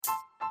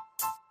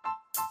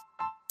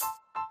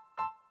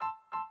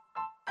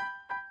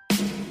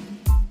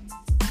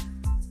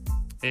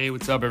Hey,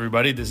 what's up,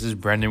 everybody? This is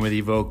Brendan with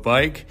Evoke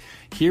Bike.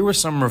 Here were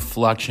some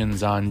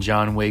reflections on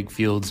John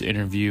Wakefield's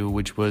interview,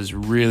 which was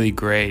really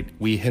great.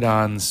 We hit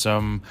on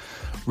some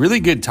really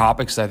good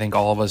topics I think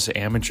all of us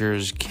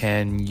amateurs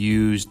can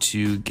use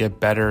to get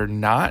better,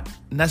 not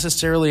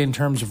necessarily in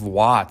terms of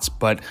watts,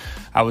 but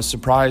I was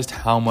surprised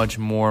how much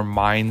more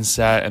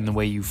mindset and the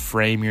way you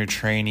frame your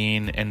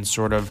training and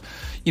sort of,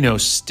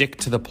 stick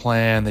to the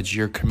plan that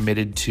you're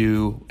committed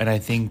to. And I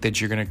think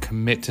that you're going to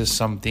commit to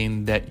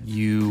something that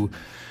you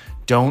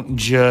don't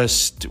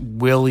just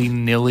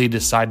willy-nilly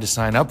decide to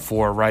sign up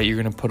for, right?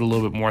 You're going to put a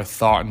little bit more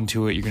thought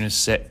into it. You're going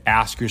to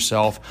ask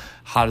yourself,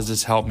 how does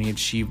this help me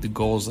achieve the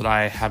goals that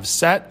I have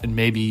set? And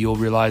maybe you'll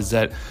realize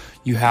that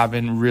you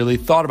haven't really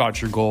thought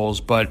about your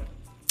goals. But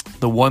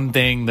the one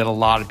thing that a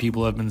lot of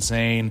people have been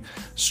saying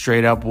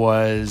straight up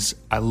was,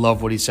 I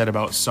love what he said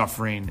about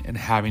suffering and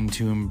having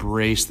to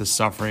embrace the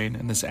suffering.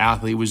 And this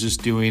athlete was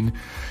just doing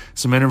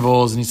some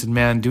intervals and he said,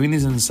 man, doing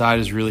these inside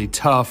is really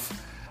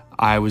tough.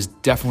 I was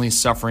definitely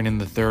suffering in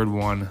the third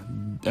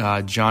one.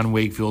 John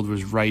Wakefield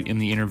was right in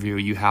the interview.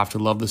 You have to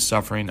love the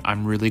suffering.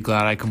 I'm really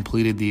glad I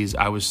completed these.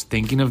 I was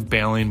thinking of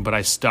bailing, but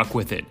I stuck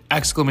with it!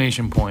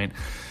 Exclamation point.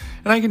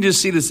 And I can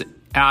just see this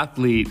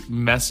athlete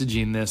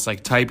messaging this,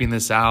 like typing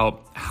this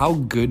out. How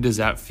good does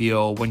that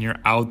feel when you're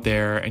out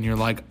there and you're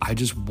like, I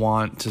just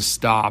want to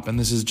stop? And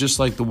this is just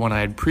like the one I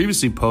had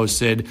previously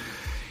posted.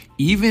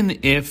 Even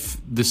if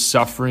the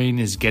suffering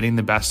is getting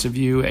the best of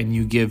you and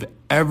you give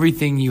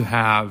everything you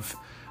have,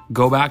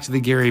 go back to the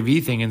Gary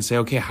Vee thing and say,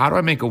 okay, how do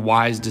I make a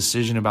wise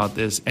decision about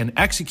this and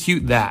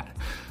execute that?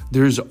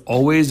 There's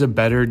always a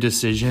better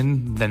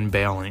decision than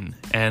bailing.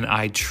 And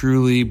I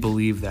truly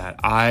believe that.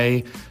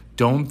 I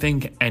don't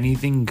think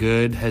anything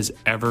good has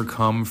ever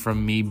come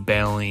from me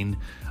bailing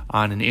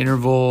on an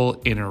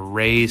interval, in a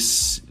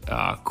race,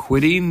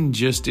 quitting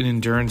just in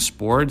endurance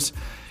sports.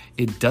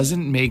 It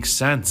doesn't make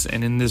sense.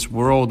 And in this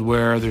world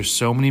where there's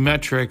so many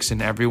metrics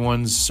and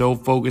everyone's so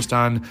focused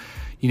on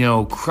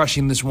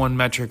crushing this one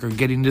metric or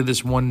getting to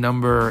this one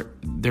number,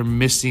 they're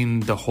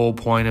missing the whole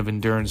point of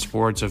endurance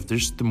sports. Of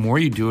just the more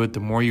you do it, the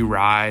more you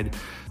ride,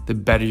 the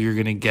better you're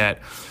going to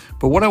get.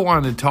 But what I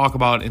wanted to talk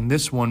about in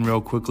this one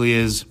real quickly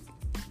is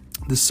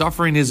the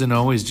suffering isn't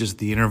always just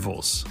the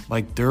intervals.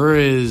 Like there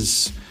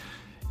is,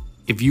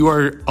 if you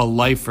are a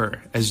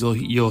lifer, as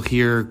you'll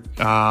hear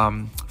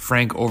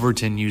Frank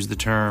Overton use the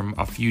term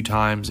a few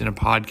times in a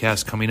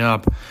podcast coming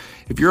up.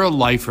 If you're a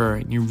lifer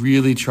and you're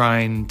really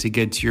trying to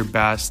get to your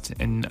best,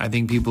 and I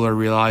think people are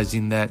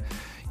realizing that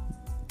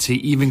to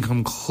even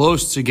come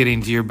close to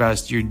getting to your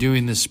best, you're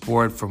doing this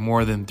sport for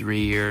more than 3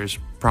 years,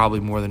 probably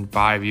more than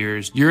 5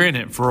 years. You're in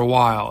it for a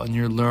while and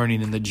you're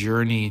learning, and the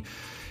journey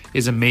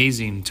is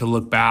amazing to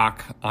look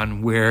back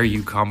on where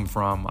you come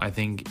from. I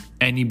think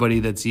anybody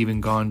that's even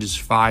gone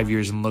just 5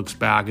 years and looks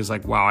back is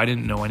like, wow, I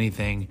didn't know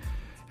anything.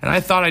 And I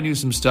thought I knew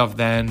some stuff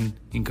then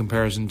in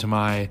comparison to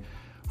my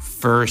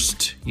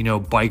first,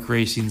 bike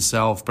racing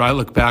self. But I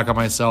look back on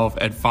myself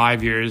at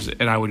 5 years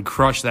and I would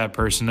crush that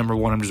person. Number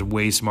one, I'm just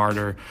way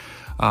smarter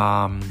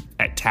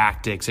at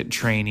tactics, at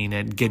training,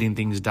 at getting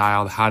things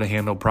dialed, how to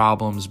handle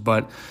problems.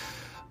 But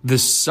the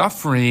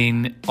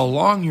suffering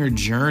along your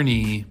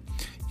journey,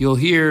 you'll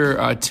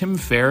hear Tim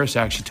Ferriss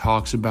actually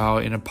talks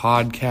about in a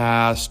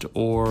podcast,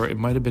 or it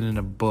might have been in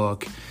a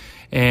book,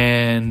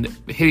 and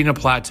hitting a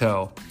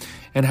plateau.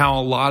 And how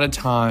a lot of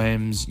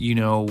times,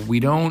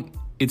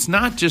 it's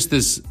not just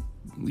this,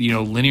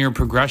 linear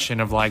progression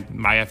of like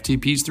my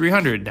FTP is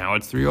 300, now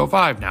it's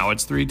 305, now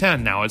it's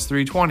 310, now it's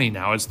 320,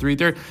 now it's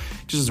 330.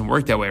 It just doesn't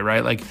work that way,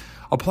 right? Like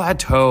a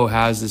plateau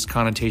has this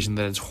connotation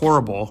that it's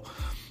horrible.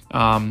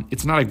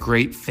 It's not a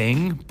great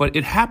thing, but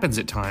it happens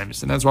at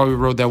times. And that's why we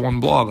wrote that one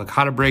blog, like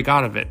how to break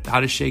out of it, how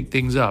to shake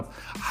things up.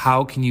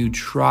 How can you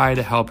try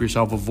to help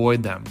yourself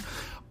avoid them?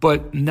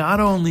 But not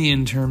only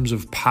in terms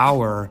of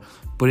power,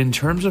 but in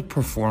terms of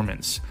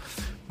performance.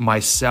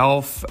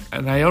 Myself,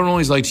 and I don't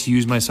always like to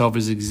use myself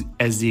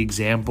as the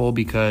example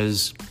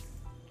because,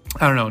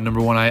 I don't know,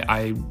 number one,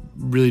 I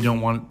really don't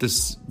want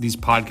these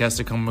podcasts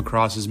to come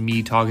across as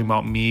me talking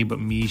about me, but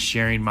me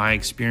sharing my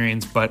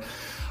experience. But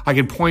I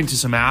could point to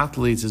some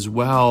athletes as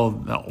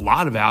well, a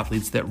lot of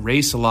athletes that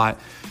race a lot.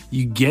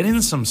 You get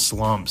in some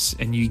slumps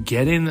and you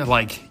get in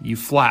you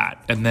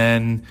flat, and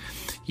then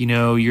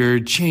your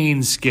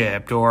chain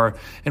skipped,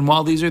 and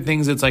while these are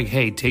things that's like,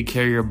 hey, take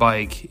care of your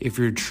bike. If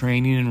you're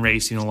training and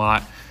racing a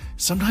lot,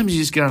 sometimes you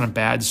just get on a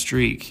bad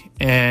streak.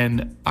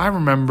 And I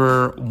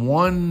remember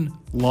one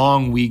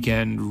long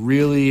weekend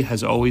really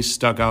has always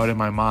stuck out in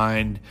my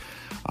mind.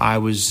 I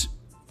was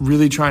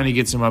really trying to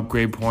get some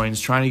upgrade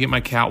points, trying to get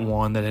my Cat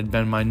 1 that had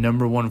been my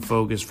number one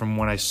focus from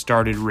when I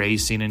started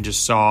racing and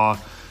just saw,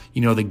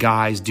 the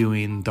guys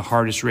doing the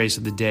hardest race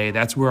of the day.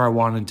 That's where I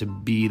wanted to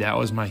be. That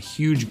was my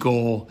huge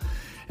goal.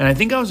 And I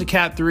think I was a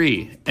Cat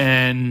 3,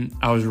 and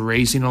I was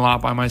racing a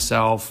lot by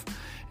myself,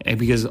 and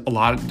because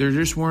there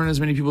just weren't as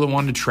many people that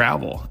wanted to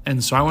travel.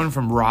 And so I went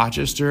from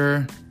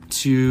Rochester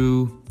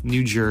to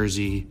New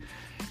Jersey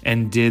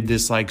and did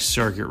this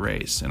circuit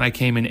race, and I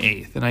came in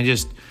 8th. And I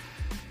just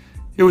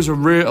it was a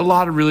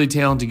lot of really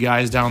talented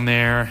guys down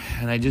there,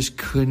 and it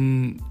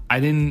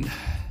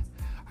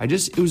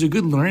was a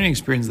good learning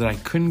experience that I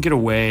couldn't get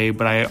away,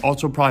 but I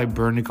also probably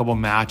burned a couple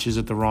matches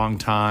at the wrong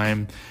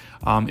time.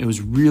 It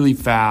was really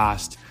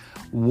fast.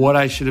 What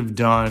I should have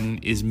done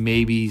is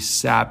maybe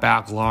sat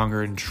back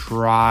longer and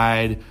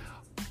tried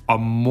a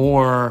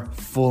more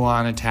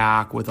full-on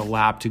attack with a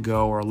lap to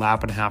go or a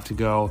lap and a half to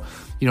go.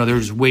 There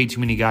was way too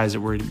many guys that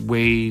were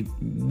way,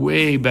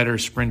 way better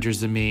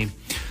sprinters than me.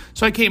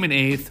 So I came in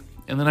 8th,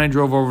 and then I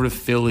drove over to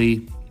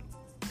Philly.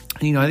 I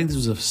think this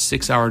was a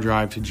 6-hour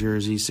drive to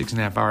Jersey,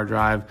 6.5-hour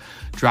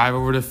drive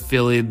over to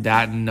Philly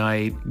that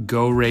night,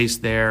 go race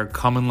there,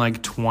 come in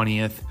like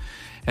 20th,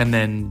 and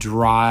then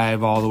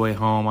drive all the way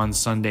home on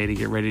Sunday to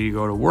get ready to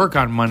go to work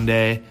on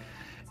Monday.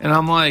 And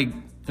I'm like,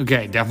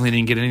 okay, definitely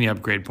didn't get any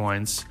upgrade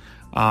points.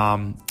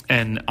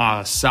 And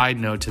a side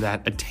note to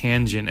that, a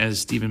tangent as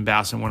Stephen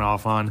Bassett went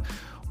off on,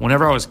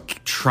 whenever I was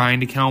trying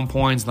to count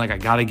points, like I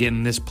got to get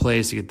in this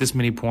place to get this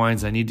many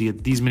points, I need to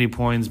get these many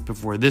points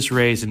before this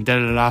race and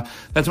da-da-da-da,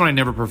 that's when I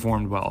never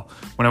performed well.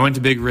 When I went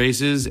to big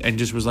races and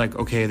just was like,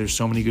 okay, there's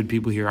so many good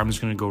people here, I'm just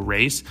going to go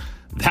race,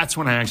 that's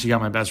when I actually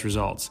got my best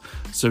results.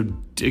 So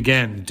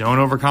again, don't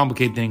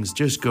overcomplicate things,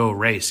 just go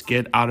race,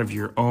 get out of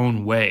your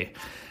own way.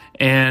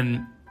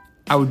 And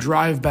I would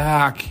drive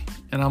back,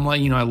 and I'm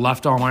like, I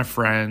left all my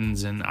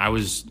friends, and it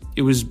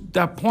was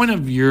that point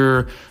of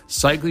your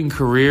cycling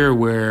career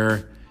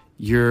where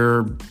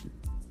your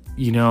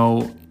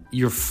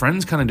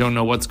friends kind of don't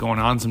know what's going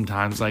on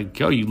sometimes. Like,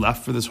 you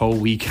left for this whole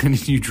weekend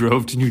and you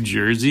drove to New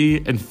Jersey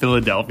and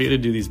Philadelphia to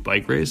do these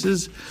bike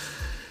races,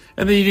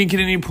 and then you didn't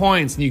get any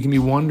points, and you can be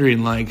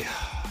wondering like,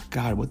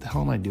 God, what the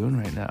hell am I doing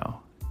right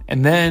now?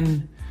 And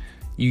then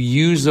you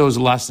use those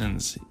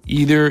lessons.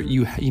 Either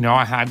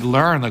I had to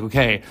learn like,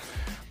 okay,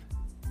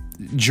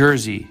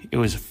 Jersey, it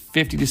was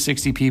 50 to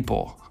 60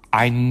 people.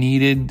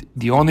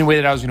 The only way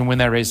that I was going to win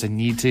that race, I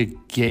need to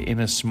get in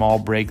a small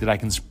break that I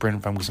can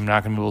sprint from, because I'm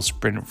not going to be able to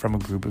sprint from a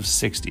group of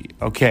 60.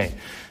 Okay,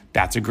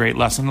 that's a great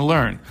lesson to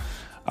learn.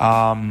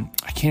 I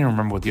can't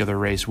remember what the other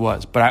race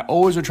was, but I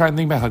always would try and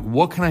think back, like,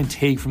 what can I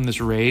take from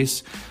this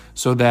race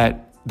so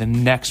that the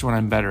next one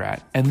I'm better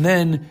at? And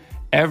then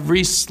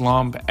every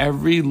slump,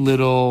 every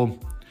little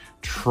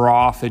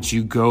trough that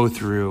you go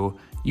through,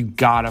 you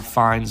gotta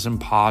find some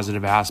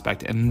positive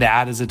aspect. And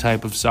that is a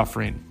type of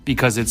suffering,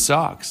 because it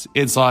sucks.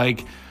 It's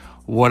like,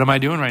 what am I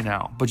doing right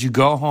now? But you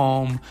go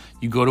home,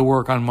 you go to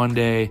work on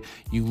Monday,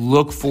 you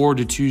look forward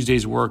to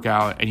Tuesday's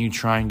workout, and you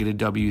try and get a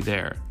W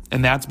there.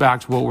 And that's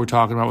back to what we're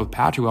talking about with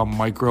Patrick, about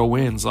micro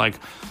wins. Like,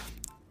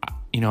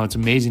 it's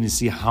amazing to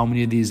see how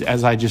many of these,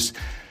 as I just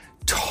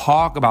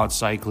talk about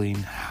cycling,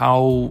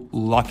 how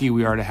lucky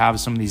we are to have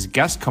some of these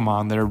guests come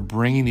on that are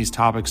bringing these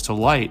topics to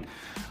light.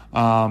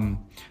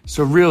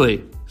 So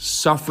really,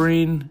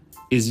 suffering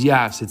is,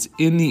 yes, it's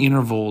in the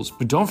intervals,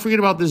 but don't forget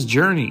about this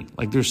journey.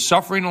 Like, there's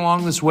suffering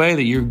along this way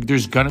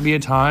there's going to be a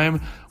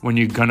time when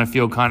you're going to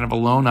feel kind of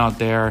alone out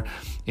there,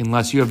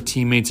 unless you have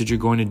teammates that you're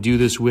going to do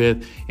this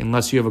with,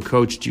 unless you have a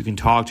coach that you can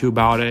talk to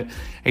about it.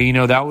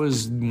 And, that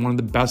was one of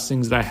the best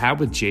things that I had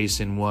with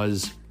Jason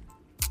was,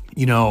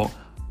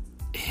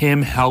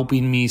 him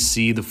helping me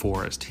see the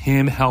forest,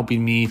 him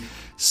helping me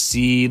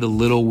see the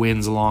little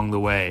wins along the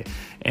way.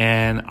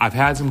 And I've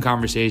had some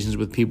conversations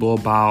with people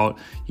about,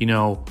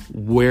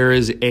 where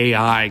is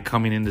AI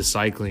coming into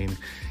cycling?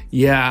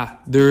 Yeah,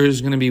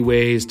 there's going to be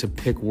ways to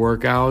pick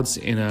workouts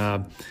in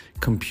a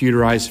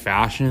computerized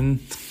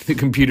fashion. The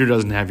computer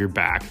doesn't have your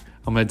back.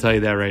 I'm going to tell you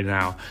that right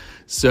now.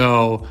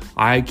 So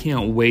I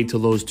can't wait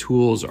till those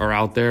tools are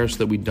out there so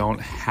that we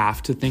don't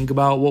have to think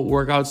about what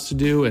workouts to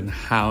do and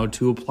how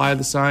to apply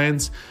the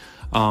science.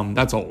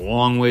 That's a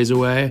long ways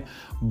away,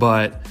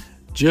 but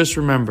just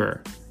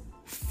remember,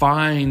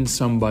 find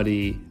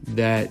somebody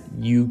that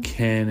you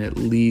can at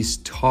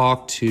least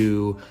talk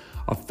to,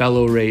 a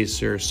fellow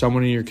racer,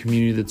 someone in your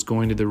community that's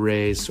going to the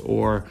race,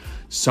 or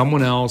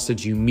someone else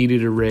that you meet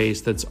at a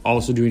race that's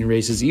also doing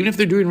races, even if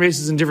they're doing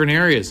races in different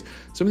areas,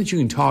 something that you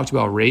can talk to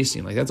about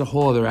racing. Like, that's a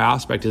whole other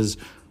aspect. Is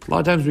a lot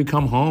of times we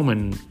come home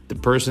and the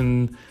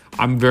person,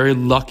 I'm very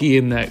lucky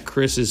in that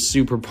Chris is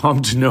super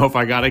pumped to know if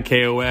I got a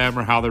KOM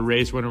or how the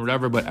race went or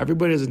whatever, but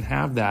everybody doesn't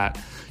have that.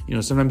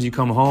 Sometimes you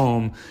come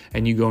home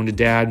and you go into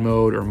dad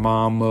mode or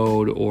mom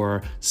mode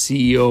or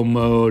CEO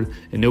mode,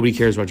 and nobody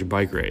cares about your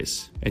bike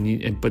race.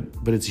 But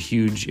it's a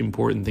huge,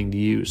 important thing to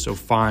you. So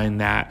find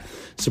that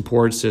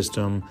support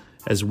system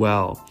as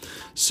well.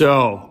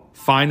 So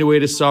find a way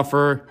to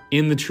suffer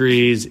in the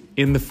trees,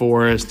 in the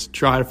forest.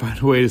 Try to find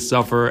a way to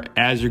suffer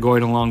as you're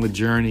going along the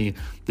journey.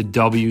 The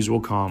W's will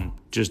come.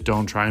 Just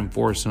don't try and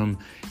force them,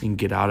 and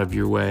get out of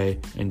your way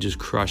and just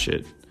crush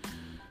it.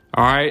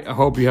 All right, I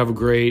hope you're having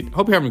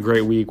a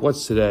great week.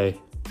 What's today?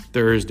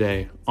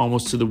 Thursday,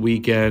 almost to the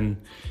weekend.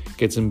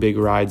 Get some big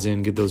rides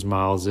in, get those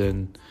miles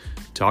in.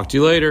 Talk to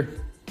you later.